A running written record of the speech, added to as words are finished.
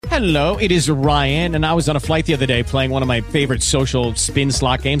Hello, it is Ryan, and I was on a flight the other day playing one of my favorite social spin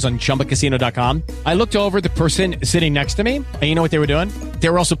slot games on ChumbaCasino.com. I looked over at the person sitting next to me, and you know what they were doing? They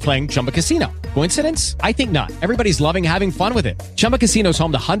were also playing Chumba Casino. Coincidence? I think not. Everybody's loving having fun with it. Chumba Casino is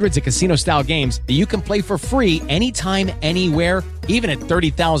home to hundreds of casino-style games that you can play for free anytime, anywhere, even at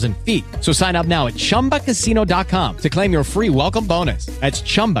 30,000 feet. So sign up now at ChumbaCasino.com to claim your free welcome bonus. That's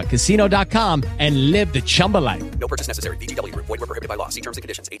ChumbaCasino.com and live the Chumba life. No purchase necessary. VGW. Void where prohibited by law. See terms and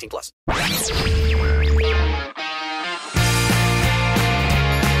conditions. 18+.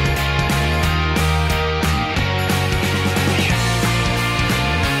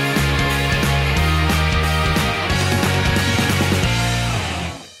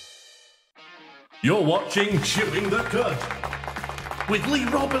 You're watching Chewing the Cud with Lee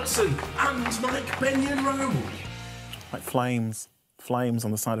Robertson and Mike Benyon-Rowe. Like flames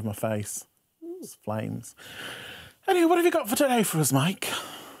on the side of my face. It's flames. Anyway, what have you got for today for us, Mike?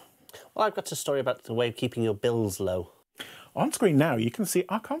 Well, I've got a story about the way of keeping your bills low. On screen now, you can see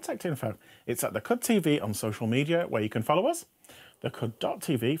our contact info. It's at the Cud TV on social media, where you can follow us,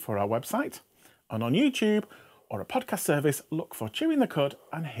 thecud.tv for our website, and on YouTube or a podcast service, look for Chewing the Cud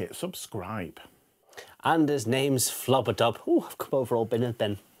and hit subscribe. And his name's Flobberdob. Oh, I've come over all Ben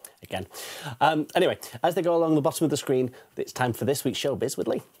again. Anyway, as they go along the bottom of the screen, it's time for this week's Showbiz with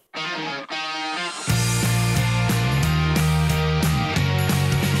Lee.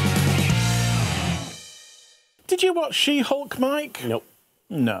 Did you watch She-Hulk, Mike? Nope.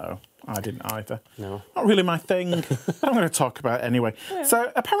 No, I didn't either. No. Not really my thing. I'm going to talk about it anyway. Yeah.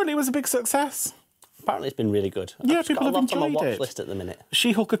 So apparently it was a big success. Apparently it's been really good. Yeah, I've people got a have lot on my enjoyed watch it. list at the minute.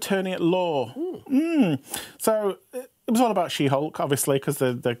 She-Hulk attorney at law. So it was all about She-Hulk, obviously, because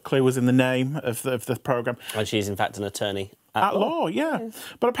the clue was in the name of the programme. And she's in fact an attorney at law. Yeah.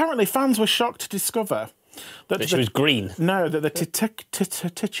 But apparently fans were shocked to discover that she was green. No, that the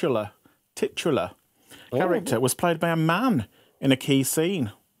titular character was played by a man in a key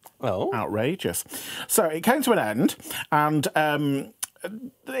scene. Oh. Outrageous. So it came to an end, and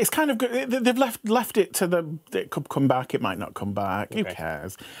it's kind of good. They've left it to it could come back, it might not come back. Okay. Who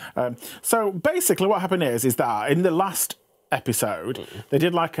cares? So basically what happened is that in the last episode, they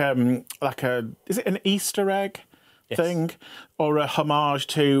did like a is it an Easter egg thing or a homage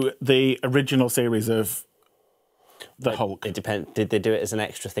to the original series of the Hulk? It depends. Did they do it as an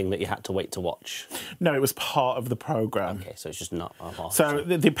extra thing that you had to wait to watch? No, it was part of the programme. Okay, so it's just not a half. So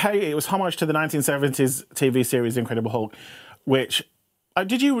it was homage to the 1970s TV series Incredible Hulk, which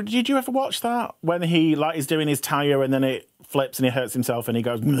did you ever watch that when he is doing his tyre and then it flips and he hurts himself and he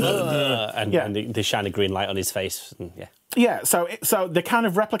goes and the shiny green light on his face so they kind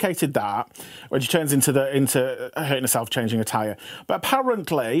of replicated that when she turns into hurting herself changing a tyre, but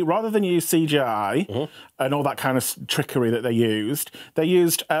apparently rather than use CGI and all that kind of trickery that they used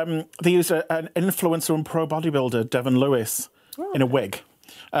an influencer and pro bodybuilder, Devon Lewis, in a wig.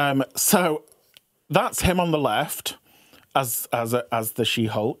 So that's him on the left as the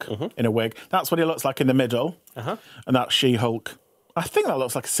She-Hulk in a wig. That's what he looks like in the middle, and that's She-Hulk. I think that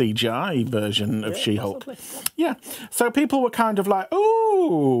looks like a CGI version of She-Hulk. Possibly. Yeah. So people were kind of like,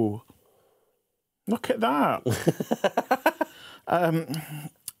 ooh, look at that.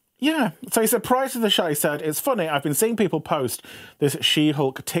 Yeah. So he said, prior to the show, he said, it's funny, I've been seeing people post this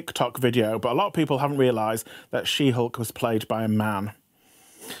She-Hulk TikTok video, but a lot of people haven't realised that She-Hulk was played by a man.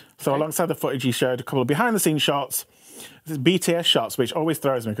 So alongside the footage, he showed a couple of behind-the-scenes shots, BTS shots, which always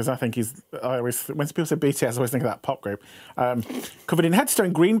throws me because I think when people say BTS, I always think of that pop group. Covered in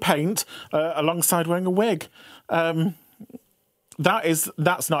headstone green paint, alongside wearing a wig. That's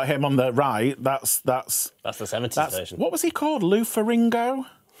not him on the right. That's the 70s version. What was he called? Lou Ferrigno?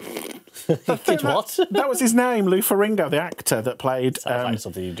 What? That was his name, Lou Ferrigno, the actor that played. Sounds like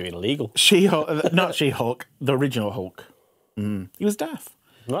something you're doing illegal. She-Hulk, not She-Hulk, the original Hulk. He was deaf.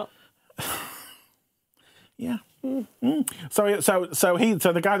 What? Yeah. So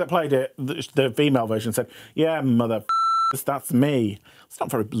the guy that played it, the female version, said, "Yeah, mother, that's me." It's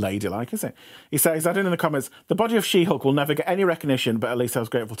not very ladylike, is it? He says, "Add in the comments, the body of She-Hulk will never get any recognition, but at least I was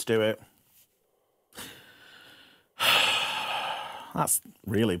grateful to do it." That's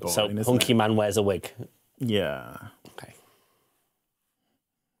really boring, isn't it? So hunky man wears a wig. Yeah. Okay.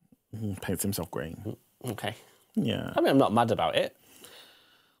 Paints himself green. Okay. Yeah. I mean, I'm not mad about it.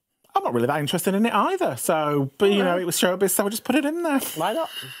 I'm not really that interested in it either. So, but you know, it was showbiz, so I just put it in there. Why not?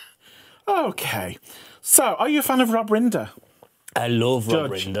 Okay. So, are you a fan of Rob Rinder? I love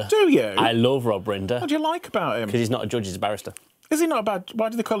Rob Rinder. Do you? I love Rob Rinder. What do you like about him? Because he's not a judge, he's a barrister. Is he not a bad... Why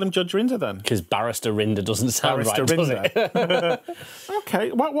do they call him Judge Rinder then? Because Barrister Rinder doesn't sound Barrister right, Rinder. does it?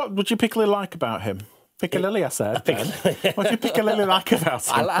 Okay. What would you particularly like about him? Piccalilli, I said. What do you Piccalilli like about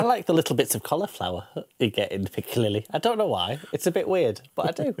him? I like the little bits of cauliflower you get in Piccalilli. I don't know why. It's a bit weird,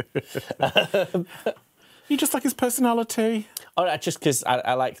 but I do. You just like his personality? Oh, just because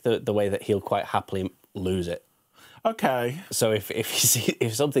I like the way that he'll quite happily lose it. Okay. So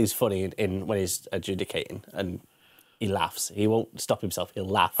if something's funny in when he's adjudicating and he laughs, he won't stop himself. He'll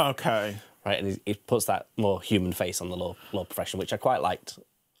laugh. Okay. Right, and he puts that more human face on the law profession, which I quite liked.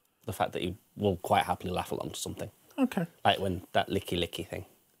 The fact that he will quite happily laugh along to something. Okay. Like when that licky thing.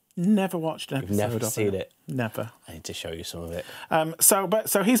 Never watched an episode. You've never of seen it. it? Never. I need to show you some of it. So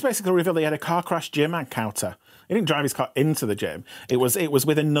he's basically revealed he had a car crash gym encounter. He didn't drive his car into the gym. It was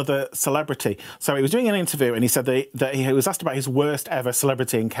with another celebrity. So he was doing an interview and he said that he was asked about his worst ever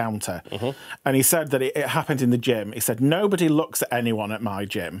celebrity encounter. And he said that it happened in the gym. He said, nobody looks at anyone at my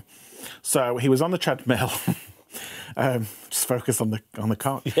gym. So he was on the treadmill. Just focus on the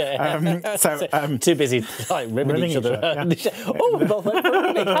car. Yeah. Too busy like ribbing each other. Oh, we both went for a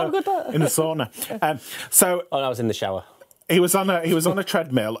running. How good that? In the sauna. I was in the shower. He was on a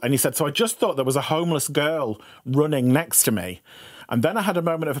treadmill, and he said, "So I just thought there was a homeless girl running next to me, and then I had a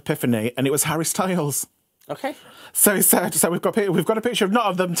moment of epiphany, and it was Harry Styles." Okay. So he said, "So we've got a picture of not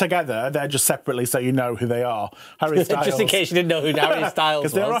of them together; they're just separately, so you know who they are." Harry Styles, just in case you didn't know who Harry Styles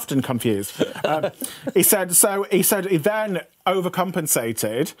was, because they're often confused. He said he then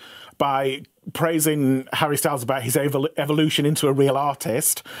overcompensated by praising Harry Styles about his evolution into a real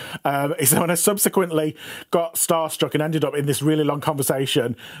artist. He said, when I subsequently got starstruck and ended up in this really long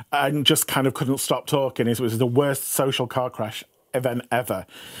conversation and just kind of couldn't stop talking, it was the worst social car crash event ever.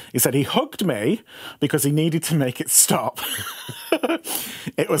 He said he hugged me because he needed to make it stop.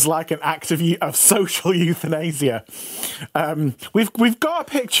 It was like an act of social euthanasia. We've got a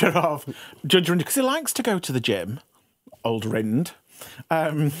picture of Judge Rind because he likes to go to the gym. Old Rind.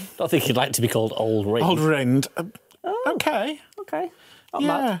 I don't think he'd like to be called Old Rind. Old Rind. Okay.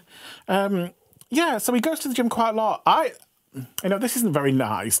 Not bad. Yeah, so he goes to the gym quite a lot. This isn't very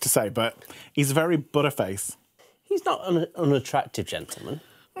nice to say, but he's very butterface. He's not an unattractive gentleman.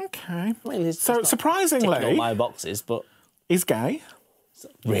 Okay. I mean, so surprisingly, ticking all my boxes, but he's gay.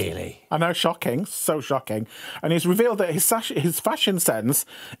 Really? I know, shocking, so shocking. And he's revealed that his fashion sense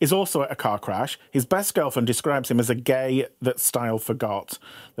is also a car crash. His best girlfriend describes him as a gay that style forgot.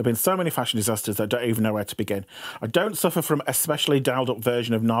 There have been so many fashion disasters that I don't even know where to begin. I don't suffer from a specially dialed-up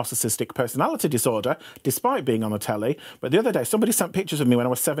version of narcissistic personality disorder, despite being on the telly. But the other day, somebody sent pictures of me when I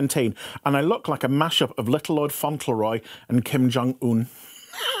was 17, and I look like a mashup of Little Lord Fauntleroy and Kim Jong-un.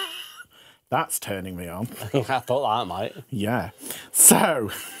 That's turning me on. I thought that might. Yeah.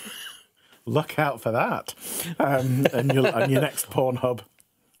 So, look out for that. And your next Pornhub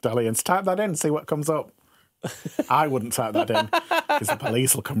dalliance. Type that in, see what comes up. I wouldn't type that in, because the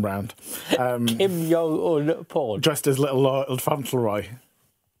police will come round. Kim Jong-un porn. Dressed as Little Lord Fauntleroy.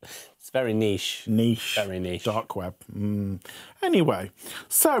 It's very niche. Very niche. Dark web. Anyway,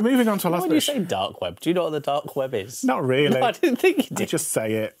 so moving on to our last When bit. you say dark web, do you know what the dark web is? Not really. No, I didn't think you I did. just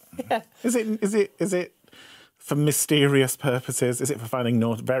say it. Yeah. Is it for mysterious purposes? Is it for finding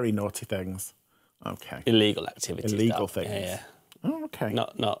very naughty things? Okay. Illegal activities. Illegal dark. things. Yeah. Oh, okay.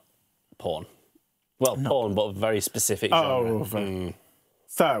 Not porn. Well, porn, but a very specific genre.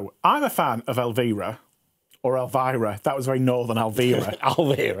 So, I'm a fan of Elvira. Or Elvira. That was very northern, Elvira.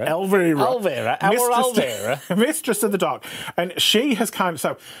 Elvira. Mistress of the Dark. And she has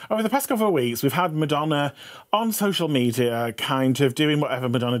so over the past couple of weeks, we've had Madonna on social media kind of doing whatever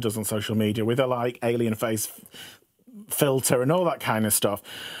Madonna does on social media with her, alien face filter and all that kind of stuff.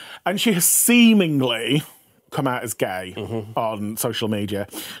 And she has seemingly come out as gay on social media.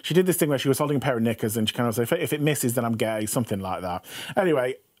 She did this thing where she was holding a pair of knickers and she kind of said, if it misses, then I'm gay, something like that.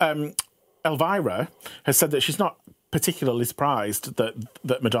 Anyway, Elvira has said that she's not particularly surprised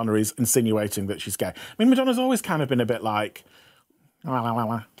that Madonna is insinuating that she's gay. I mean, Madonna's always kind of been a bit like... bit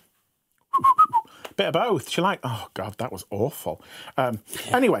of both. She oh, God, that was awful.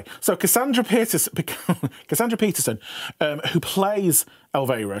 Anyway, so Cassandra Peterson, who plays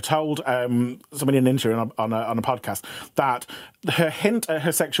Elvira, told somebody in an interview on a podcast that her hint at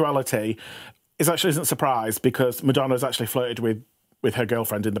her sexuality isn't surprised because Madonna's actually flirted with her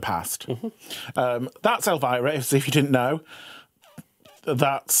girlfriend in the past. That's Elvira, if you didn't know.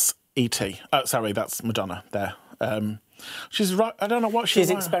 That's E.T. That's Madonna there. She's right. I don't know what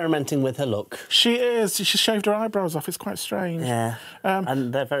she's experimenting with her look. She is. She shaved her eyebrows off. It's quite strange. Yeah.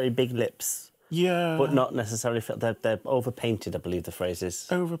 And they're very big lips. Yeah. But not necessarily... They're overpainted, I believe the phrase is.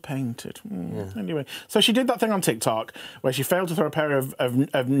 Overpainted. Yeah. Anyway, so she did that thing on TikTok where she failed to throw a pair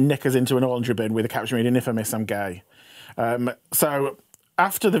of knickers into an laundry bin with a caption reading, "If I miss, I'm gay." So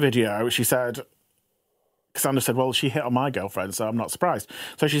after the video, she said, Cassandra said, well, she hit on my girlfriend, so I'm not surprised.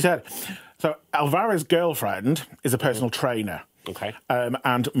 So she said, so Elvira's girlfriend is a personal trainer. Okay.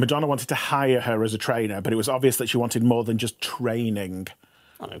 And Madonna wanted to hire her as a trainer, but it was obvious that she wanted more than just training.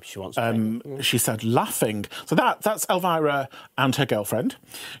 Oh, maybe she wants to. She said, laughing. So that's Elvira and her girlfriend.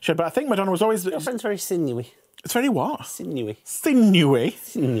 She said, but I think Madonna was always... Girlfriend's very sinewy. It's very what? Sinewy. Sinewy.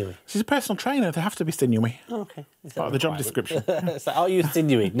 Sinewy. She's a personal trainer. They have to be sinewy. Oh, okay. Is Part of the job description. It's like, are you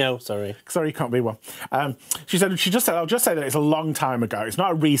sinewy? No, sorry. Sorry, you can't be one. She just said, I'll just say that it's a long time ago. It's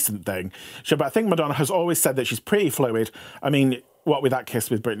not a recent thing. She said, but I think Madonna has always said that she's pretty fluid. I mean, what with that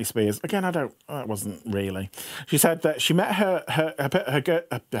kiss with Britney Spears? Again, that wasn't really. She said that she met her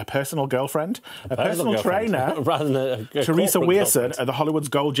personal girlfriend, a personal trainer, rather than a Teresa corporate Weirson, girlfriend. at the Hollywood's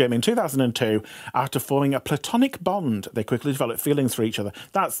Gold Gym in 2002. After forming a platonic bond, they quickly developed feelings for each other.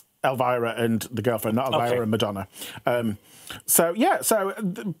 That's Elvira and the girlfriend, not Elvira and Madonna.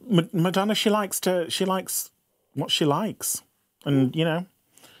 Madonna, she likes what she likes, and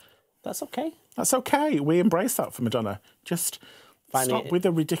That's okay. that's okay. We embrace that for Madonna. Just stop with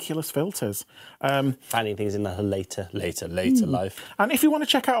the ridiculous filters. Finding things in her later life. And if you want to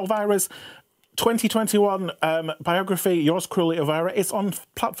check out Elvira's 2021 biography, Yours Cruelly, Elvira, it's on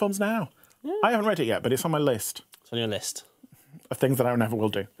platforms now. Yeah. I haven't read it yet, but it's on my list It's on your list. of things that I never will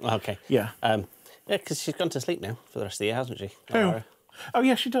do. Okay. Yeah. Yeah, because she's gone to sleep now for the rest of the year, hasn't she? Who? Oh,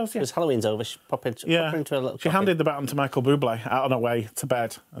 yeah, she does, yeah. Because Halloween's over, she pop into a little She handed the baton to Michael Bublé out on her way to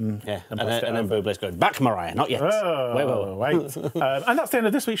bed. And then then Bublé's going, back Mariah, not yet. Oh, wait. And that's the end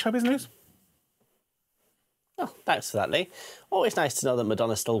of this week's Showbiz News. Oh, thanks for that, Lee. Always nice to know that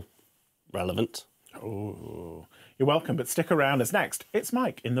Madonna's still relevant. Oh, you're welcome, but stick around as next. It's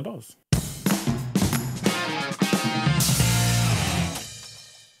Mike in the Buzz.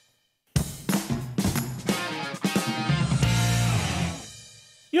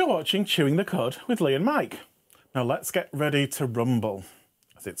 You're watching Chewing the Cud with Lee and Mike. Now let's get ready to rumble,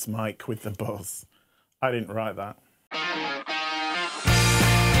 as it's Mike with the Buzz. I didn't write that.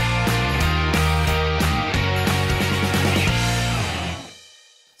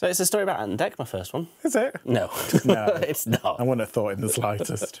 So it's a story about Ant and Dec, my first one. Is it? No. No. It's not. I wouldn't have thought in the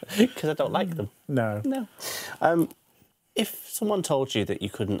slightest. Because I don't like them. No. No. If someone told you that you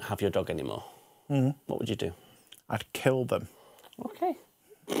couldn't have your dog anymore, what would you do? I'd kill them. Okay.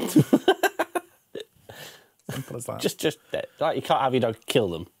 Simple as that. Just like you can't have your dog, kill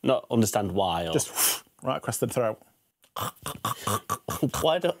them. Not understand why. Or Just right across the throat.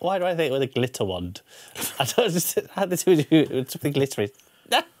 why do I think with a glitter wand? I don't just how to do with something glittery.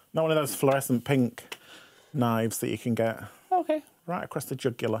 Not one of those fluorescent pink knives that you can get. Okay. Right across the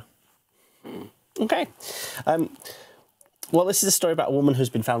jugular. Okay. Well, this is a story about a woman who's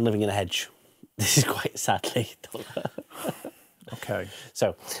been found living in a hedge. This is quite sadly. Okay.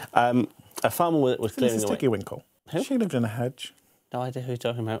 So, a farmer was This clearing is away. Sticky Winkle. Who? She lived in a hedge. No idea who you're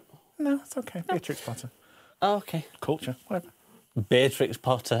talking about. No, it's okay. Beatrix Potter. Oh, okay. Culture. Whatever. Beatrix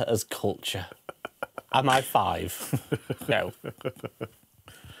Potter as culture. Am I 5? No.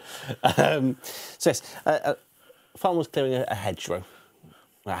 So yes, a farmer was clearing a hedgerow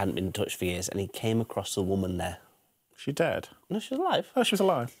that hadn't been touched for years, and he came across a woman there. She dead? No, she was alive. Oh, she was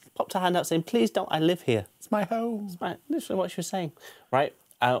alive. Popped her hand out saying, "Please don't, I live here." It's my home. Right, literally what she was saying. Right,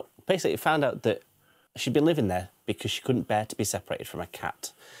 basically found out that she'd been living there because she couldn't bear to be separated from a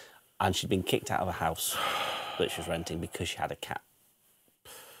cat, and she'd been kicked out of a house that she was renting because she had a cat.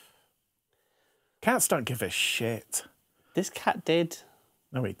 Cats don't give a shit. This cat did.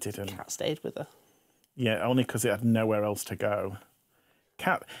 No, it didn't. Cat stayed with her. Yeah, only because it had nowhere else to go.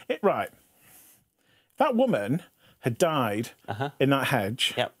 Right. That woman had died in that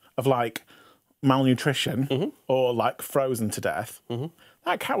hedge of like malnutrition or like frozen to death.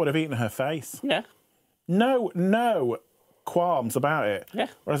 That cat would have eaten her face. Yeah. No qualms about it. Yeah.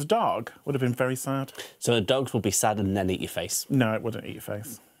 Whereas a dog would have been very sad. So the dogs would be sad and then eat your face. No, it wouldn't eat your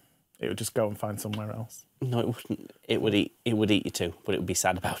face. It would just go and find somewhere else. No, it wouldn't. It would eat you too, but it would be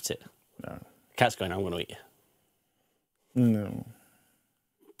sad about it. No. Cat's going, "I'm going to eat you." No.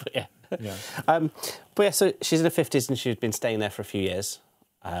 But yeah. Yeah. But yeah, so she's in her 50s and she's been staying there for a few years.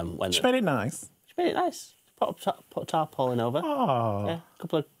 She made it nice. She made it nice. Put a tarpaulin over. Oh. Yeah, a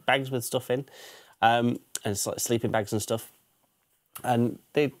couple of bags with stuff in. And it's like sleeping bags and stuff. And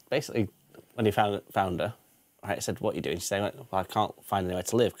they basically, when he found her, right, said, "What are you doing?" She's saying, "Well, I can't find anywhere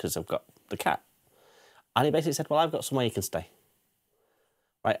to live because I've got the cat." And he basically said, "Well, I've got somewhere you can stay."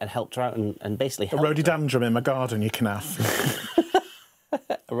 Right, and helped her out and basically A helped rhododendron in my garden you can have.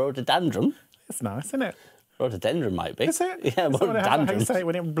 A rhododendron? It's nice, isn't it? Rhododendron might be. Is it? Yeah, Is that what it has? How you rhododendron. say it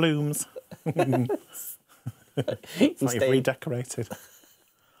when it blooms? It's like you've redecorated.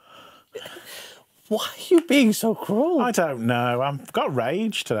 Why are you being so cruel? I don't know. I've got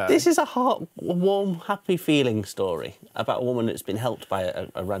rage today. This is a heart, warm, happy feeling story about a woman that's been helped by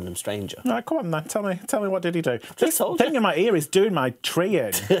a random stranger. Right, come on then. Tell me what did he do? This told thing you. in my ear is doing my tree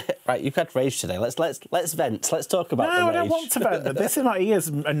in. Right, you've had rage today. Let's vent. Let's talk about the No, rage. I don't want to vent. This in my ears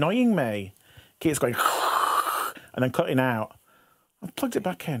annoying me. Keeps going and then cutting out. I've plugged it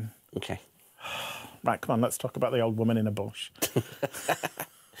back in. Okay. Right, come on, let's talk about the old woman in a bush.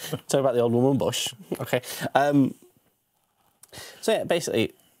 Talk about the old woman bush. Okay. So yeah,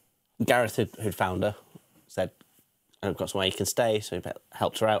 basically, Gareth, who'd found her, said, "I've got somewhere you can stay." So he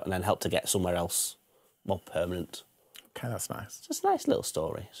helped her out and then helped her get somewhere else more permanent. Okay, that's nice. It's just a nice little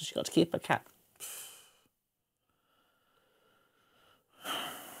story. So she got to keep her cat.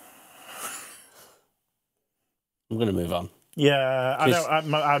 I'm going to move on. Yeah, I'm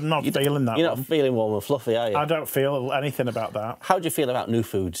not feeling that You're one. not feeling warm and fluffy, are you? I don't feel anything about that. How do you feel about new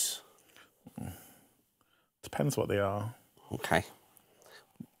foods? Depends what they are. Okay.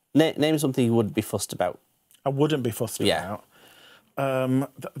 Name something you wouldn't be fussed about. I wouldn't be fussed about.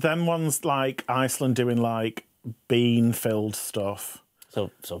 Them ones like Iceland doing like bean-filled stuff.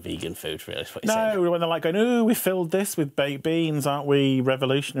 So vegan food, really, is what you're saying. No, when they're like going, "Ooh, we filled this with baked beans, aren't we?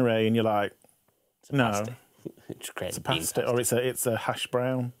 Revolutionary," and you're like, "No, Pasty. It's a pasta, or it's a hash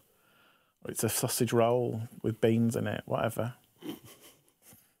brown, or it's a sausage roll with beans in it, whatever."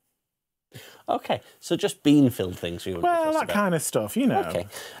 Okay, so just bean-filled things you would be Well, fussed that about. kind of stuff, you know. Okay,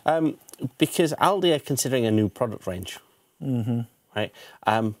 because Aldi are considering a new product range. Mm-hmm. Right,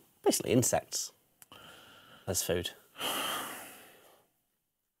 basically insects as food.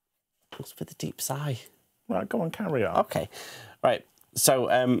 What's with the deep sigh? Right, go on, carry on. Okay, right.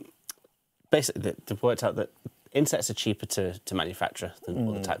 So basically, they've worked out that insects are cheaper to manufacture than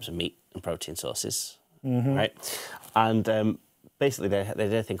other types of meat and protein sources, right? And basically, they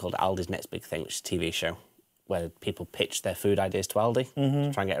did a thing called Aldi's Next Big Thing, which is a TV show where people pitch their food ideas to Aldi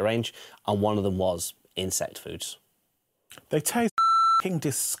to try and get a range, and one of them was insect foods. They taste f***ing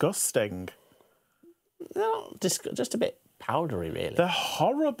disgusting. They're not just a bit powdery, really. They're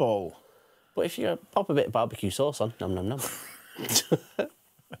horrible. But if you pop a bit of barbecue sauce on, nom nom nom.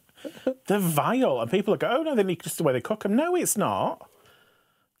 They're vile, and people are going, "Oh no, then just the way they cook them." No, it's not.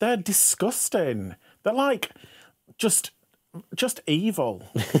 They're disgusting. They're like just evil.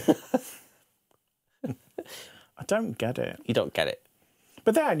 I don't get it. You don't get it.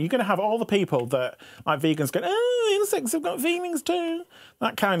 But then you're going to have all the people that like vegans going, "Oh, insects have got feelings too."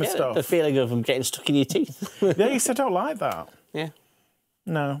 That kind of Yeah, stuff. the feeling of them getting stuck in your teeth. Yeah, you said, "I don't like that." Yeah.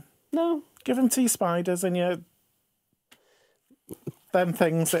 No. No. Give them to your spiders and your them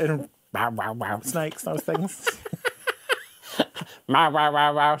things that are wow, snakes, those things.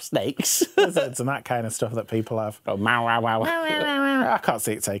 Wow, snakes. Lizards and that kind of stuff that people have. Oh, wow. I can't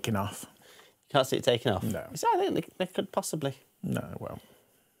see it taking off. Can't see it taking off. No. So I think they could possibly. No, it won't.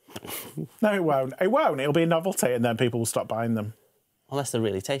 No, it won't. It won't. It'll be a novelty and then people will stop buying them. Unless they're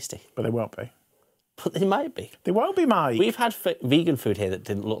really tasty. But they won't be. But they might be. They won't be, Mike. We've had vegan food here that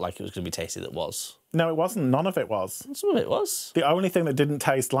didn't look like it was going to be tasty that was. No, it wasn't. None of it was. Some of it was. The only thing that didn't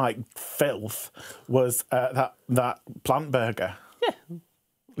taste like filth was that plant burger. Yeah. And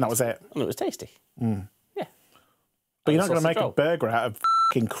that was it. And it was tasty. Yeah. But you're not going to sausage make a roll. burger out of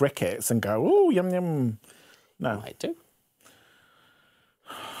f***ing crickets and go, "Ooh, yum, yum." No. Might do.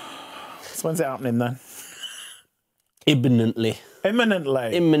 So when's it happening then? Imminently.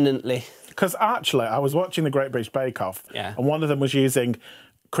 Imminently. Because actually, I was watching the Great British Bake Off, Yeah. and one of them was using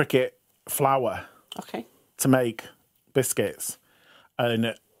cricket flour Okay. to make biscuits,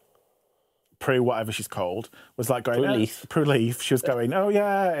 and Prue, whatever she's called, was like going, Prue Leaf. Prue Leaf. She was going, "Oh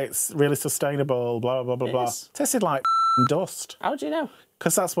yeah, it's really sustainable." Blah blah blah It blah. is. Tasted like dust. How do you know?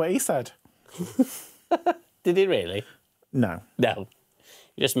 Because that's what he said. Did he really? No, No.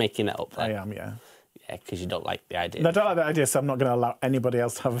 You're just making it up there. I am. Yeah. Yeah, because you don't like the idea. No, I don't like that idea, so I'm not going to allow anybody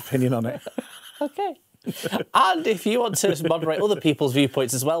else to have an opinion on it. Okay. And if you want to moderate other people's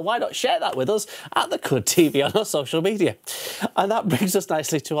viewpoints as well, why not share that with us at The Could TV on our social media? And that brings us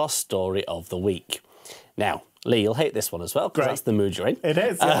nicely to our story of the week. Now, Lee, you'll hate this one as well, because Great. that's the mood you're in. It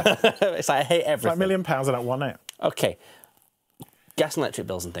is. Yeah. It's like, I hate It's like everything. £1 million. I don't want it. Okay. Gas and electric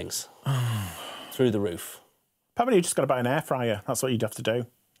bills and things. Through the roof. Probably you just got to buy an air fryer. That's what you'd have to do.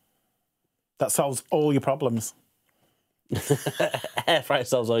 That solves all your problems. Air fryer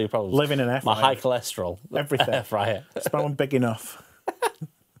solves all your problems. Live in an air My fryer. high cholesterol. Everything. Air fryer. Just buy one big enough.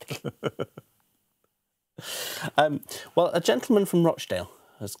 Well, a gentleman from Rochdale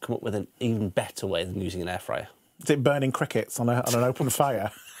has come up with an even better way than using an air fryer. Is it burning crickets on an open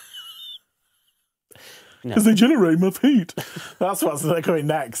fire? Because they generate enough heat. That's what's coming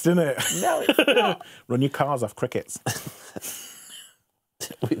next, isn't it? No, it's not. Run your cars off crickets.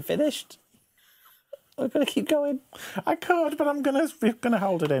 We finished. We're going to keep going. I could, but I'm gonna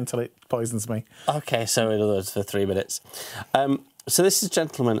hold it in until it poisons me. Okay, so in other words, for 3 minutes. So this is a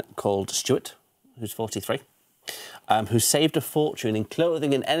gentleman called Stuart, who's 43, who saved a fortune in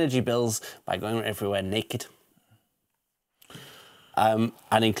clothing and energy bills by going everywhere naked. And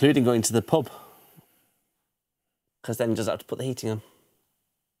including going to the pub. Because then he doesn't have to put the heating on.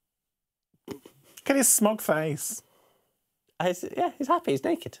 Look at his smug face. Yeah, he's happy, he's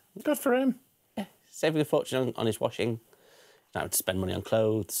naked. Good for him. Yeah, saving a fortune on his washing. Not have to spend money on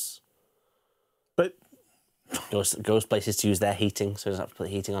clothes. But Goes places to use their heating, so he doesn't have to put the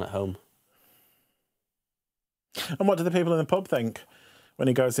heating on at home. And what do the people in the pub think when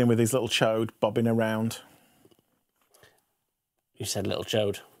he goes in with his little chode bobbing around? You said little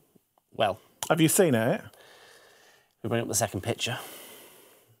chode. Well, Have you seen it? we bring up the second picture.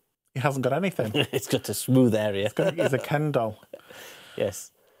 He hasn't got anything. It's got a smooth area. He's a Ken doll.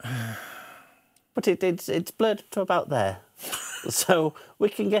 Yes. But it's blurred to about there. So we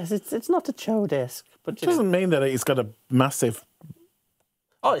can guess it's not a Cho disc. But It doesn't mean that he's got a massive.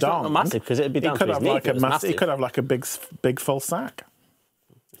 Oh, it's not dong. massive because it'd be down He could to his have knee like if it was massive. He could have like a big full sack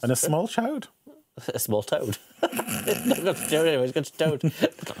and a small chode. A small toad. It's not got a toad anyway, it's got a toad.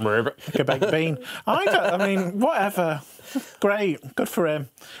 Like a baked bean. I mean, whatever. Great. Good for him.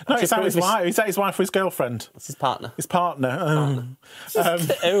 No, it's not his wife. Is that his wife or his girlfriend? It's his partner. His partner.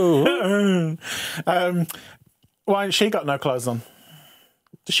 Oh. Why has she got no clothes on?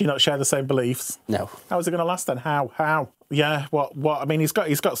 Does she not share the same beliefs? No. How is it going to last then? How? Yeah. What? I mean, he's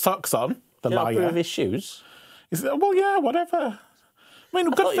got socks on. The You not approve liar. of his shoes? Well, yeah. Whatever. I mean,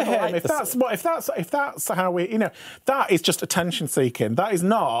 good for you him. liked If that's how we, that is just attention seeking. That is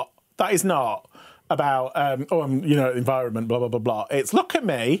not about environment. Blah blah blah blah. It's look at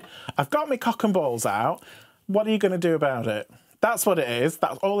me. I've got my cock and balls out. What are you going to do about it? That's what it is.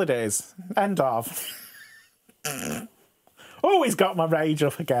 That's all it is. End of. Oh, he's got my rage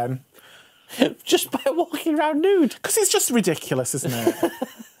up again. Just by walking around nude. Because it's just ridiculous, isn't it?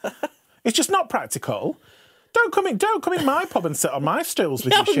 It's just not practical. Don't come in my pub and sit on my stools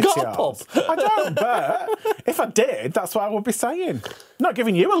with your haven't shitty got a arse. pub. I don't, but if I did, that's what I would be saying. Not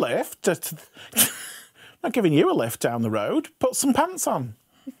giving you a lift. Not giving you a lift down the road. Put some pants on.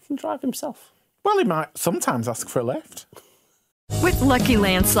 He can drive himself. Well, he might sometimes ask for a lift. With Lucky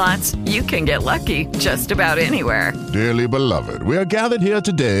Land Slots, you can get lucky just about anywhere. Dearly beloved, we are gathered here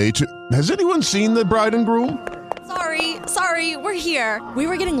today to... Has anyone seen the bride and groom? Sorry, we're here. We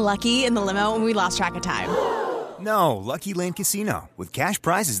were getting lucky in the limo and we lost track of time. No, Lucky Land Casino, with cash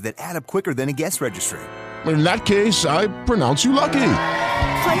prizes that add up quicker than a guest registry. In that case, I pronounce you lucky.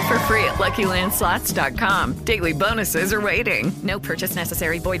 Play for free at LuckyLandSlots.com. Daily bonuses are waiting. No purchase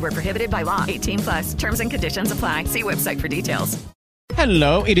necessary. Void where prohibited by law. 18+. Terms and conditions apply. See website for details.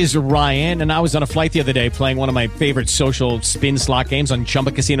 Hello, it is Ryan, and I was on a flight the other day playing one of my favorite social spin slot games on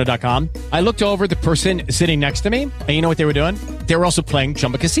ChumbaCasino.com. I looked over at the person sitting next to me, and you know what they were doing? They were also playing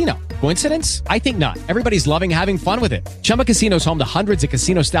Chumba Casino. Coincidence? I think not. Everybody's loving having fun with it. Chumba Casino is home to hundreds of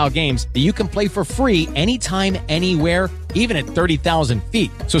casino-style games that you can play for free anytime, anywhere, even at 30,000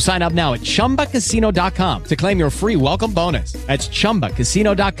 feet. So sign up now at ChumbaCasino.com to claim your free welcome bonus. That's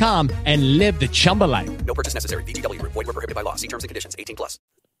ChumbaCasino.com and live the Chumba life. No purchase necessary. VGW Group. Void where prohibited by law. See terms and conditions. 18+.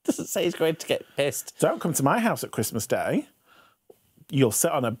 Doesn't say he's going to get pissed. Don't come to my house at Christmas Day. You'll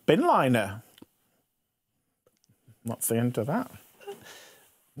sit on a bin liner. What's the end of that?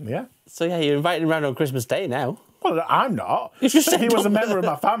 Yeah. So yeah, you're inviting him around on Christmas Day now. Well, I'm not. If you said he was a don't- member of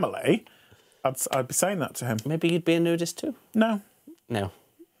my family, I'd be saying that to him. Maybe you'd be a nudist too. No. No.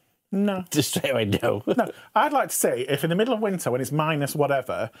 Just straight away, no. No. I'd like to see if in the middle of winter, when it's minus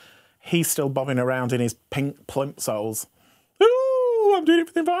whatever, he's still bobbing around in his pink plimsolls. Ooh, I'm doing it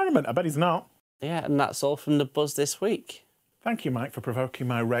for the environment. I bet he's not. Yeah, and that's all from the Buzz this week. Thank you, Mike, for provoking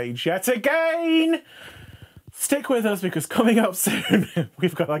my rage yet again. Stick with us because coming up soon,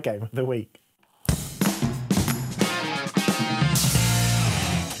 we've got our game of the week.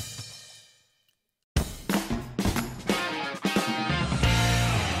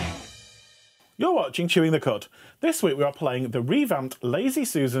 You're watching Chewing the Cud. This week we are playing the revamped Lazy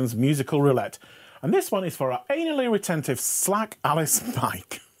Susan's Musical Roulette. And this one is for our anally retentive slack Alice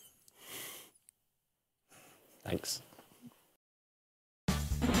Mike. Thanks.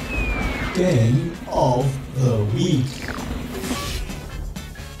 Game of the week.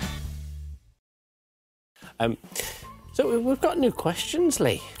 So we've got new questions,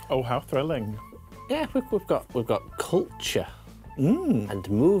 Lee. Oh, how thrilling. Yeah, we've got culture. and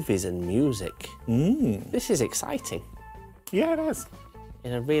movies and music. This is exciting. Yeah, it is.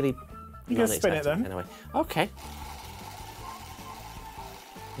 In a really... You can spin it then. Anyway. Okay.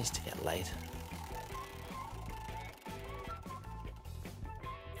 Needs to get laid.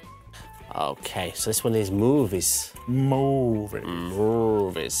 Okay, so this one is movies. Movies.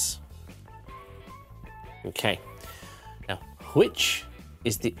 Okay. Now, which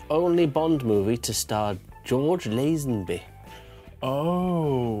is the only Bond movie to star George Lazenby?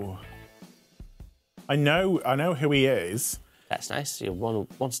 Oh. I know who he is. That's nice. You're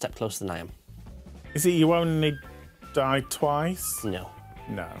one step closer than I am. Is it You Only Die Twice? No.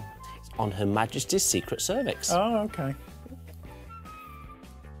 No. It's On Her Majesty's Secret Cervix. Oh, okay.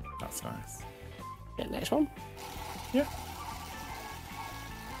 That's nice. Yeah, next one. Yeah.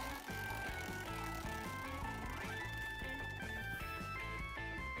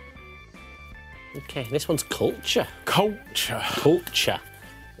 Okay, this one's culture. Culture. Culture.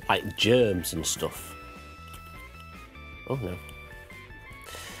 Like germs and stuff. Oh no.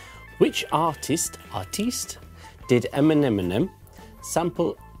 Which artist did Eminem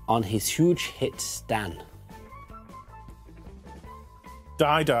sample on his huge hit Stan?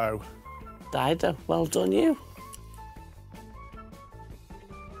 Dido. Dido, well done you.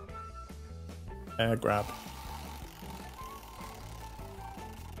 Air grab.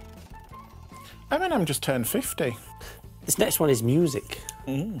 Eminem just turned 50. This next one is music.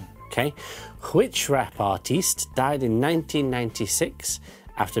 Okay. Which rap artist died in 1996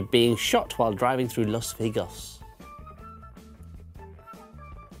 after being shot while driving through Las Vegas?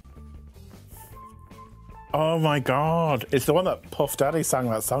 Oh my God. It's the one that Puff Daddy sang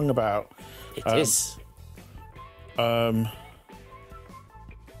that song about. It is. The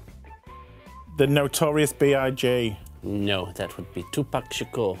Notorious B.I.G. No, that would be Tupac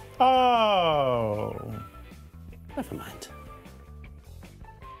Shakur. Oh. Never mind.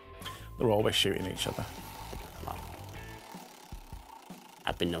 They're always shooting each other. Well,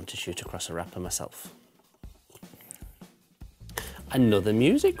 I've been known to shoot across a rapper myself. Another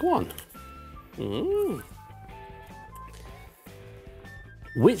music one.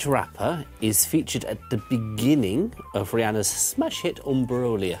 Which rapper is featured at the beginning of Rihanna's smash hit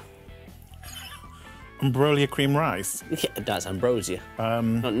Umbrolia? Umbrolia Cream Rice? Yeah, that's Ambrosia.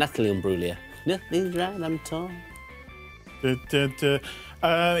 Not Natalie Umbrolia. Nothing's right, I'm torn.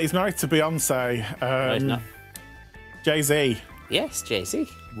 He's married to Beyonce. No, he's not. Jay-Z. Yes, Jay-Z.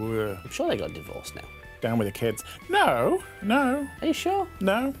 Whoa. I'm sure they got divorced now. Down with the kids. No. Are you sure?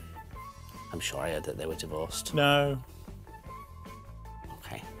 No. I'm sure I heard that they were divorced. No.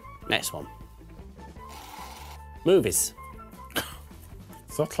 Okay, next one. Movies.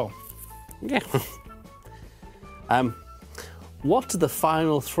 Subtle. Yeah. What are the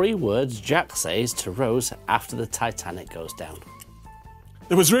final 3 words Jack says to Rose after the Titanic goes down?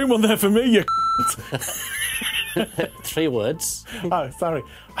 There was room on there for me, you 3 words. Oh, sorry.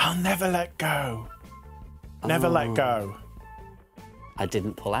 I'll never let go. Never let go. I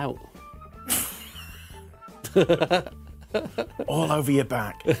didn't pull out. All over your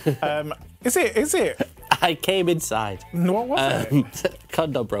back. Is it? I came inside. What was it?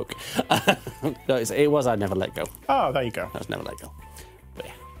 Condom broke. No, it was I'd never let go. Oh, there you go. I was never let go. But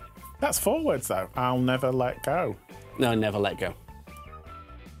yeah. That's 4 words, though. I'll never let go. No, never let go.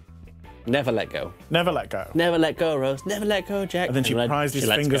 Never let go. Never let go. Never let go, Rose. Never let go, Jack. And then she prized his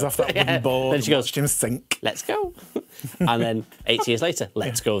fingers off that wooden board then she goes, watched him sink. Let's go. And then 8 years later,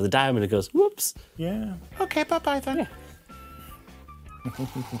 let's go of the diamond. And goes, whoops. Yeah. Okay, bye-bye then. Yeah.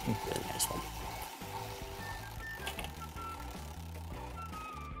 The next one.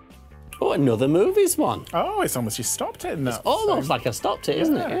 Oh, another movies one. Oh, it's almost you stopped it in that. It's almost like I stopped it,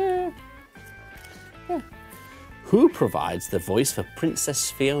 isn't it? Yeah. Who provides the voice for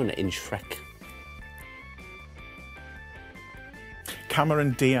Princess Fiona in Shrek?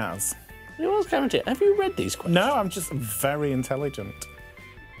 Cameron Diaz. It was Cameron Diaz. Have you read these questions? No, I'm just very intelligent.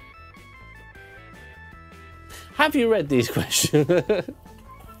 Have you read these questions? No.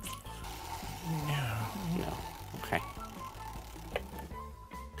 Okay.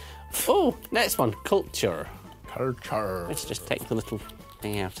 Oh, next one. Culture. Let's just take the little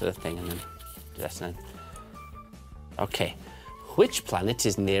thing out of the thing and then do that then. Okay. Which planet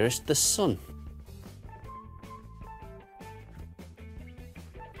is nearest the sun?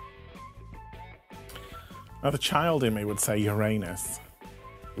 Now, the child in me would say Uranus.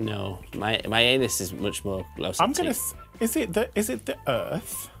 No, my anus is much more closer. I'm gonna. Is it the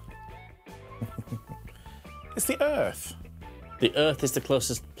Earth? It's the Earth. The Earth is the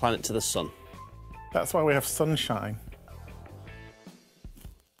closest planet to the sun. That's why we have sunshine.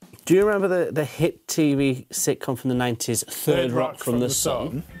 Do you remember the hit TV sitcom from the 90s, Third Rock from the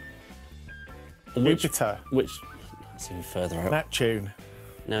Sun? Jupiter. That's even further out. Neptune.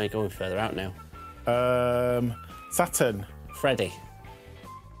 No, you're going further out now. Saturn. Freddy.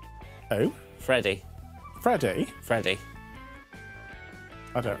 Oh? Freddy. Freddy? Freddy.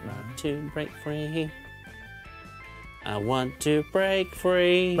 I don't know. To break free. I want to break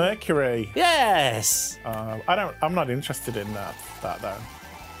free. Mercury. Yes. I'm not interested in that though.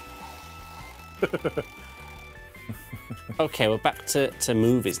 Okay, we're back to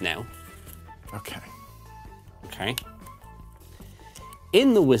movies now. Okay.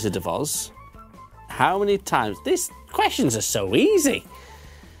 In The Wizard of Oz, how many times... These questions are so easy.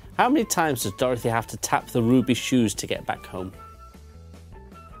 How many times does Dorothy have to tap the ruby shoes to get back home?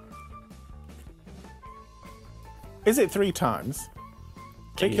 Is it 3 times?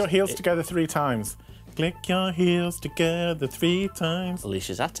 Click your heels together 3 times. Click your heels together 3 times.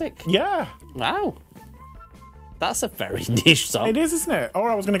 Alicia's Attic. Yeah. Wow. That's a very niche song. It is, isn't it? Or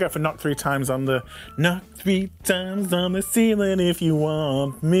I was going to go for knock 3 times on the... Knock 3 times on the ceiling if you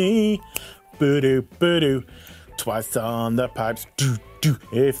want me. Boo-doo, boo-doo. Twice on the pipes. Do-do.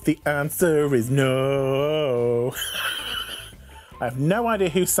 If the answer is no. I have no idea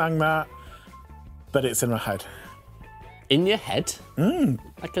who sang that, but it's in my head. In your head?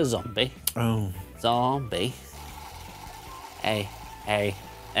 Like a zombie. Oh. Zombie. A-O.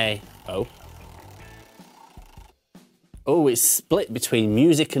 Oh, it's split between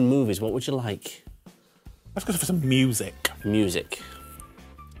music and movies. What would you like? Let's go for some music. Music.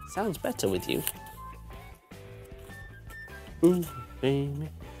 Sounds better with you. Ooh, baby.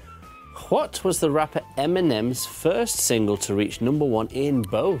 What was the rapper Eminem's first single to reach #1 in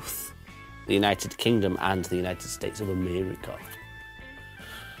both the United Kingdom and the United States of America?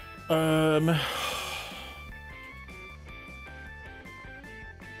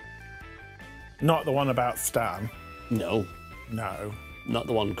 Not the one about Stan. No. No. Not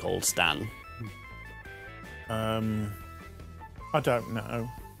the one called Stan. I don't know.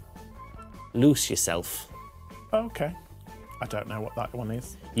 Lose Yourself. Okay. I don't know what that one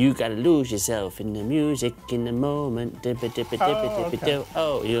is. You gotta lose yourself in the music, in the moment. Okay.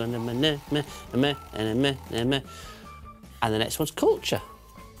 Oh, you're in the and the next one's Culture.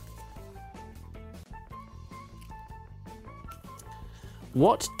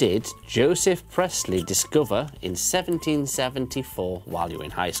 What did Joseph Presley discover in 1774 while you were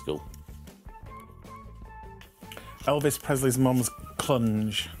in high school? Elvis Presley's mum's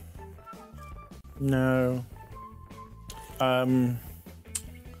clunge. No. In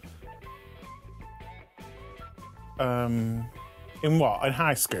what? In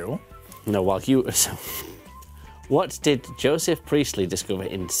high school? No, while you... So, what did Joseph Priestley discover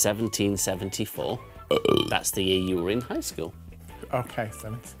in 1774? That's the year you were in high school. Okay,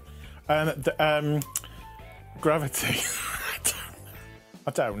 gravity.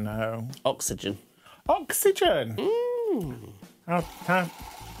 I don't know. Oxygen. Oxygen?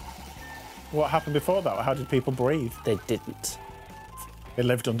 What happened before that? How did people breathe? They didn't. They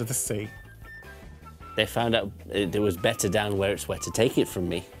lived under the sea. They found out it was better down where it's wetter. Take it from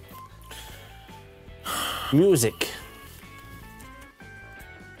me. Music.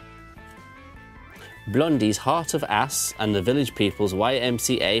 Blondie's Heart of Ass and the Village People's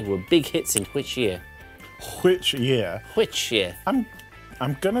YMCA were big hits in which year? Which year? Which year? I'm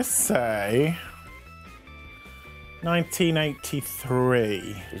gonna say 1983.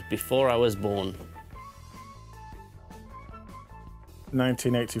 It was before I was born.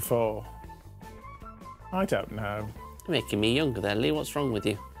 1984. I don't know. You're making me younger there, Lee. What's wrong with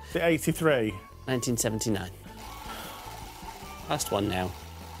you? The 83. 1979. Last one now.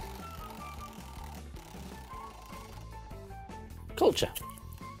 Culture.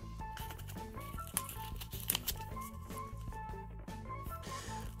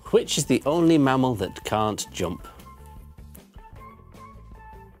 Which is the only mammal that can't jump?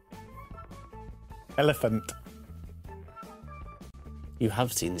 Elephant. You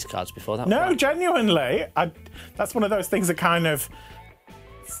have seen these cards before, that? No, right? genuinely. That's one of those things that kind of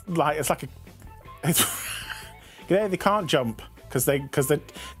like they can't jump because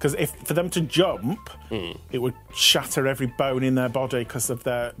if for them to jump, it would shatter every bone in their body because of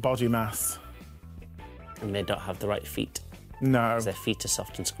their body mass. And they don't have the right feet. No, because their feet are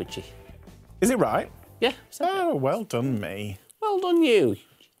soft and squidgy. Is it right? Yeah. Oh, well done, me. Well done, you.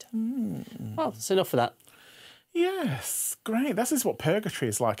 Well, that's enough of that. Yes, great. This is what purgatory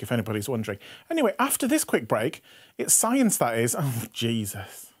is like, if anybody's wondering. Anyway, after this quick break, it's science, that is. Oh,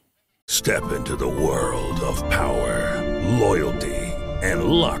 Jesus. Step into the world of power, loyalty, and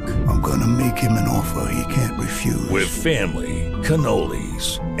luck. I'm gonna make him an offer he can't refuse. With family,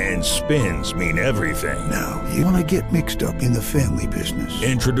 cannolis, and spins mean everything. Now, you wanna get mixed up in the family business.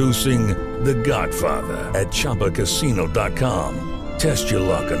 Introducing The Godfather at ChumbaCasino.com. Test your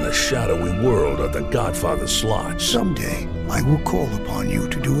luck in the shadowy world of The Godfather slot. Someday, I will call upon you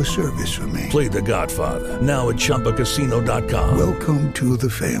to do a service for me. Play The Godfather now at ChumbaCasino.com. Welcome to the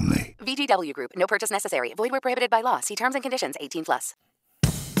family. VGW Group. No purchase necessary. Void where prohibited by law. See terms and conditions. 18+.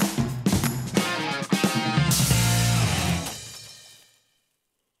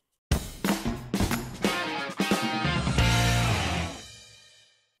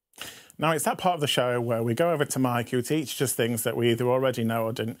 Now, it's that part of the show where we go over to Mike, who teaches us things that we either already know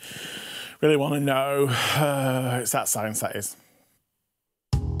or didn't really want to know. It's that science, that is.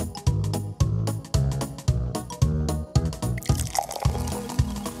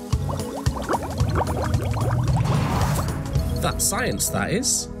 That science, that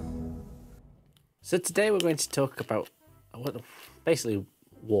is. So today we're going to talk about basically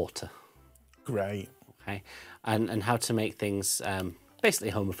water. Great. Okay, and how to make things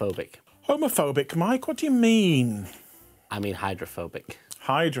basically homophobic. Homophobic, Mike? What do you mean? I mean hydrophobic.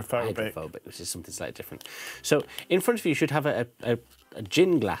 Hydrophobic. Hydrophobic, which is something slightly different. So in front of you should have a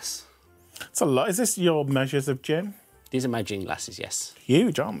gin glass. It's a lot. Is this your measures of gin? These are my gin glasses, yes.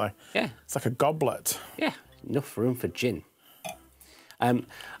 Huge, aren't they? Yeah. It's like a goblet. Yeah, enough room for gin.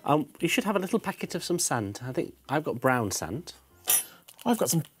 You should have a little packet of some sand. I think I've got brown sand. I've got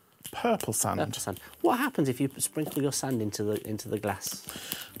some purple sand. Purple sand. What happens if you sprinkle your sand into the glass?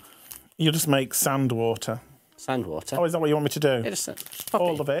 You just make sand water. Sand water. Oh, is that what you want me to do? Yeah, just pop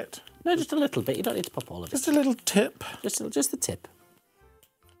all of it? No, just a little bit. You don't need to pop all of it. Just a little tip. Just the tip.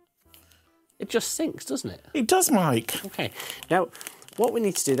 It just sinks, doesn't it? It does, Mike. Okay. Now, what we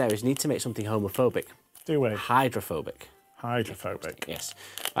need to do there is need to make something homophobic. Do we? Hydrophobic. Hydrophobic. Yes.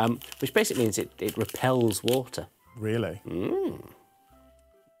 Which basically means it repels water. Really?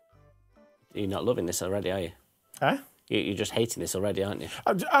 You're not loving this already, are you? Huh? You're just hating this already, aren't you?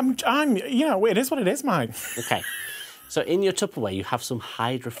 I'm. You know, it is what it is, Mike. Okay. So in your Tupperware, you have some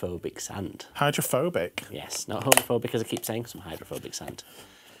hydrophobic sand. Hydrophobic? Yes, not homophobic, as I keep saying, some hydrophobic sand.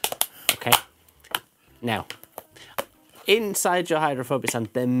 Okay. Now, inside your hydrophobic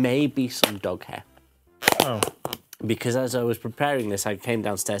sand, there may be some dog hair. Oh. Because as I was preparing this, I came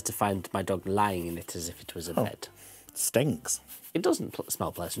downstairs to find my dog lying in it as if it was a bed. It stinks. It doesn't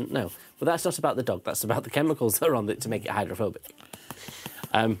smell pleasant, no. But that's not about the dog. That's about the chemicals that are on it to make it hydrophobic.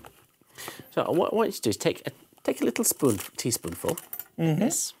 So what I want you to do is take a little teaspoonful. Mm-hmm.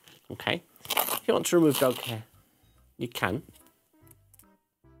 Yes. Okay. If you want to remove dog hair, you can.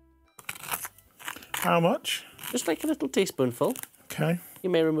 How much? Just like a little teaspoonful. Okay. You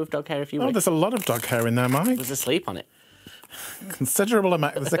may remove dog hair if you wish. Oh, there's a lot of dog hair in there, Mike. There's a sleep on it. Considerable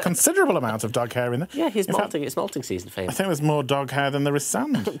amount. There's a considerable amount of dog hair in there. Yeah, he's molting. It's molting season for him. I think there's more dog hair than there is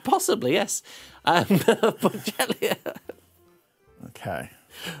sand. Possibly, yes. But gently. Okay.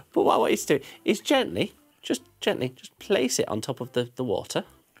 But what I want you to do is gently place it on top of the water.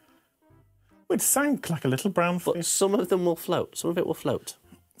 It sank like a little brown fish. But some of them will float. Some of it will float.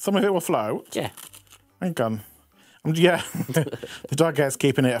 Some of it will float? Yeah. Hang on. Yeah, the dog hair's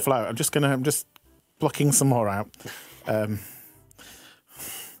keeping it afloat. I'm just plucking some more out. So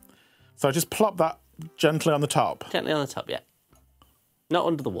I just plop that gently on the top. Gently on the top, yeah. Not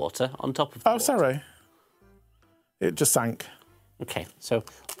under the water, on top of the water. Sorry. It just sank. Okay, so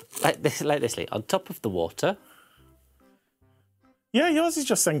like this, Lee, on top of the water. Yeah, yours is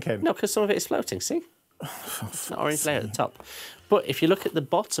just sinking. No, because some of it is floating, see? It's not orange layer at the top. But if you look at the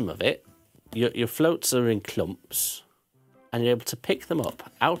bottom of it, your floats are in clumps, and you're able to pick them up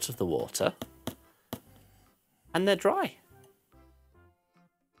out of the water, and they're dry.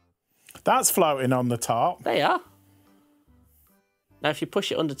 That's floating on the top. They are. Now, if you push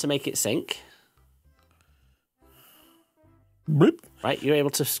it under to make it sink, Bloop. Right, you're able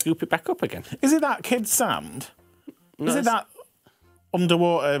to scoop it back up again. Is it that kid's sand? No, is it that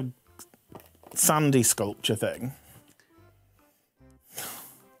underwater sandy sculpture thing?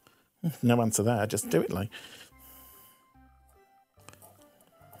 No answer there. Just do it, like.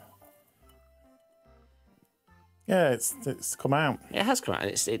 Yeah, it's come out. It has come out, and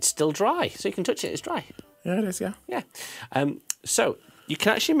it's still dry, so you can touch it. It's dry. Yeah, it is. Yeah. Yeah. So you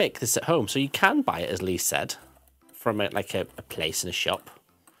can actually make this at home. So you can buy it, as Lee said, from a place in a shop.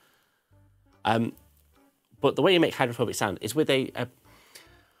 But the way you make hydrophobic sand is with a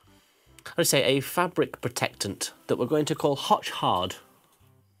fabric protectant that we're going to call Hotch Hard.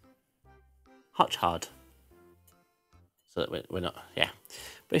 Hotch Hard. So that we're not, yeah.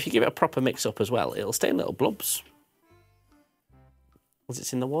 But if you give it a proper mix up as well, it'll stay in little blobs. Because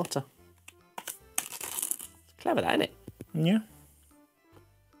it's in the water. It's clever, that, isn't it? Yeah.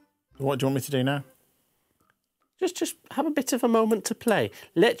 What do you want me to do now? Just have a bit of a moment to play.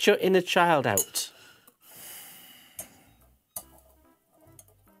 Let your inner child out.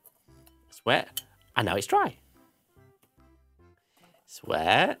 It's wet, and now it's dry. It's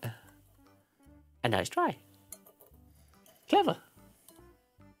wet, and now it's dry. Clever.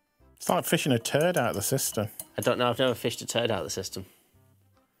 It's like fishing a turd out of the system. I don't know, I've never fished a turd out of the system.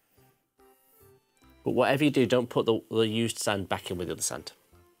 But whatever you do, don't put the used sand back in with the other sand.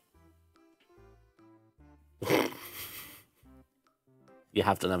 You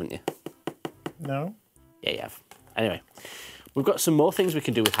have done, haven't you? No. Yeah, you have. Anyway, we've got some more things we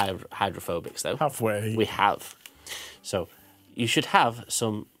can do with hydrophobics, though. Have we? We have. So, you should have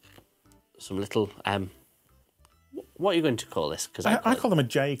some little... what are you going to call this? Because I call them a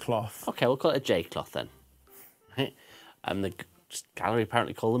J-cloth. Okay, we'll call it a J-cloth then. Right? And the gallery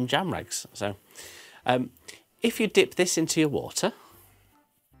apparently call them jam rags. So, if you dip this into your water,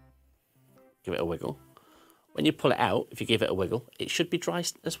 give it a wiggle. When you pull it out, if you give it a wiggle, it should be dry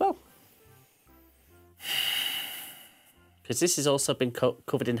as well. Because this has also been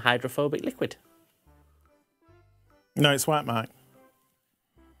covered in hydrophobic liquid. No, it's wet, mate.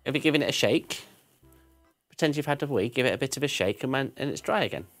 Have you given it a shake? Pretend you've had a wee, give it a bit of a shake, and it's dry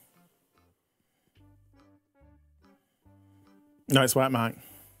again. No, it's wet, mate.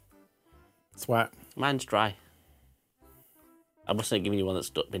 It's wet. Mine's dry. I mustn't have given you one that's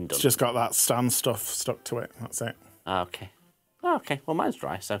been done. It's just got that stand stuff stuck to it. That's it. Okay. Okay, well, mine's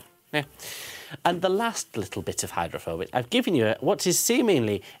dry, so, yeah. And the last little bit of hydrophobic, I've given you what is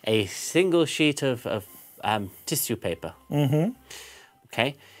seemingly a single sheet of tissue paper. Mm-hmm.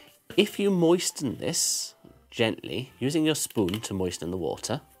 Okay. If you moisten this gently, using your spoon to moisten the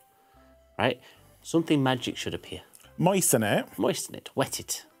water, right, something magic should appear. Moisten it? Moisten it. Wet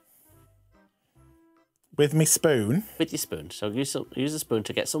it. With me spoon? With your spoon. So use the spoon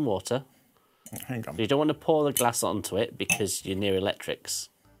to get some water. Hang on. So you don't want to pour the glass onto it because you're near electrics.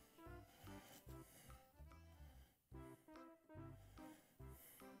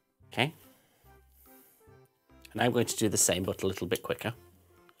 Okay. And I'm going to do the same, but a little bit quicker.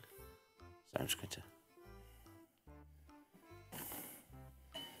 So I'm just going to...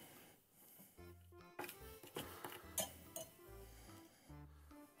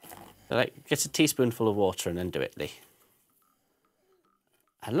 So like, get a teaspoonful of water and then do it, Lee.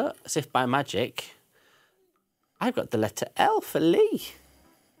 And look, as if by magic, I've got the letter L for Lee.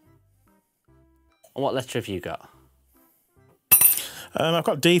 And what letter have you got? I've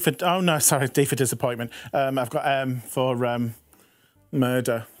got D for... Oh, no, sorry, D for disappointment. I've got M for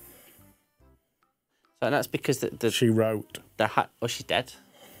murder. So and that's because she wrote. Oh, she's dead.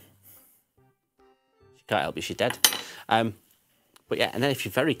 She can't help you, she's dead. But yeah, and then if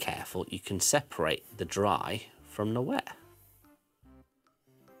you're very careful, you can separate the dry from the wet.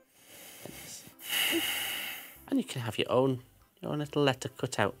 And you can have your own little letter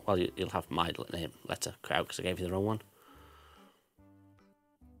cut out. Well, you'll have my name letter cut out because I gave you the wrong one.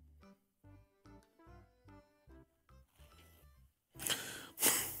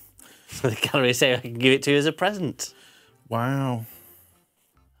 So the gallery say I can give it to you as a present. Wow.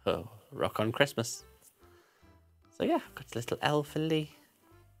 Oh, rock on Christmas. So yeah, I've got a little L for Lee.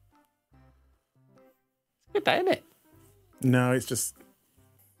 It's good, isn't it? No, it's just...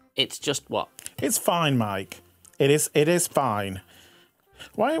 It's just what? It's fine, Mike. It is fine.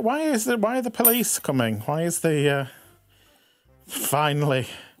 Why are the police coming? Why is the finally?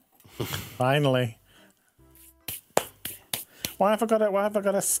 Finally. Why have I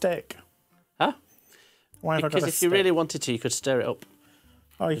got a stick? Huh? Why have I got a Because if stick? you really wanted to, you could stir it up.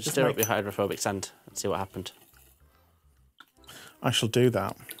 Oh, you could stir up your hydrophobic sand and see what happened. I shall do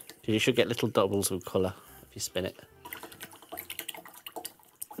that. You should get little doubles of colour if you spin it.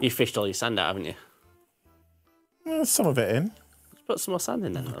 You fished all your sand out, haven't you? There's some of it in. Just put some more sand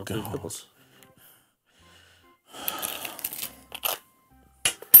in then. That'll do doubles.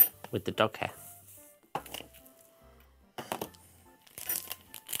 With the dog hair.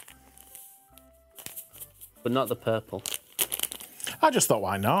 But not the purple. I just thought,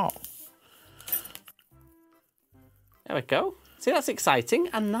 why not? There we go. See, that's exciting,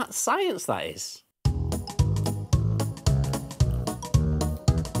 and that's science, that is.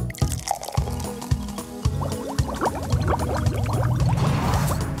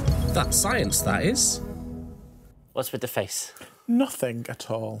 That's science, that is. What's with the face? Nothing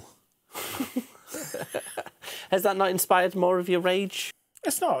at all. Has that not inspired more of your rage?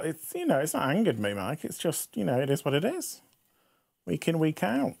 It's not. It's it's not angered me, Mike. It's just it is what it is. Week in, week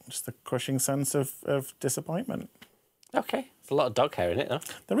out. Just a crushing sense of disappointment. Okay, there's a lot of dog hair in it, though.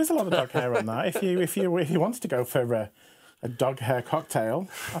 There is a lot of dog hair on that. If you wanted to go for a dog hair cocktail,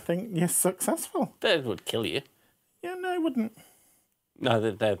 I think you're successful. That would kill you. Yeah, no, it wouldn't. No,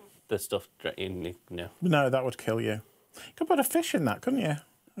 the stuff no. No, that would kill you. You could put a fish in that, couldn't you?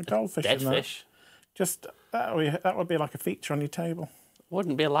 A goldfish Dead in that. fish. Just that would be like a feature on your table.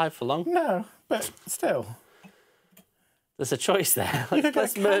 Wouldn't be alive for long. No, but still. There's a choice there. You could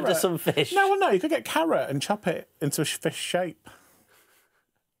Let's murder some fish. No, well, no, you could get carrot and chop it into a fish shape.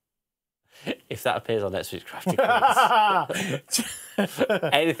 If that appears on next week's Crafty Quiz.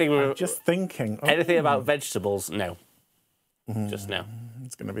 Anything just thinking. Anything about vegetables? No. Just no.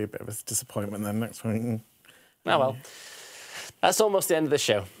 It's going to be a bit of a disappointment then next week. Oh well. That's almost the end of the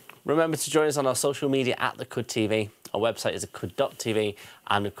show. Remember to join us on our social media at The Cud TV. Our website is thecud.tv,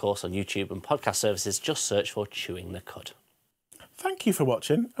 and of course on YouTube and podcast services, just search for Chewing the Cud. Thank you for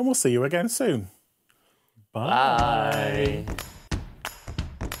watching, and we'll see you again soon. Bye.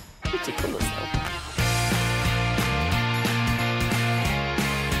 Pretty colours though.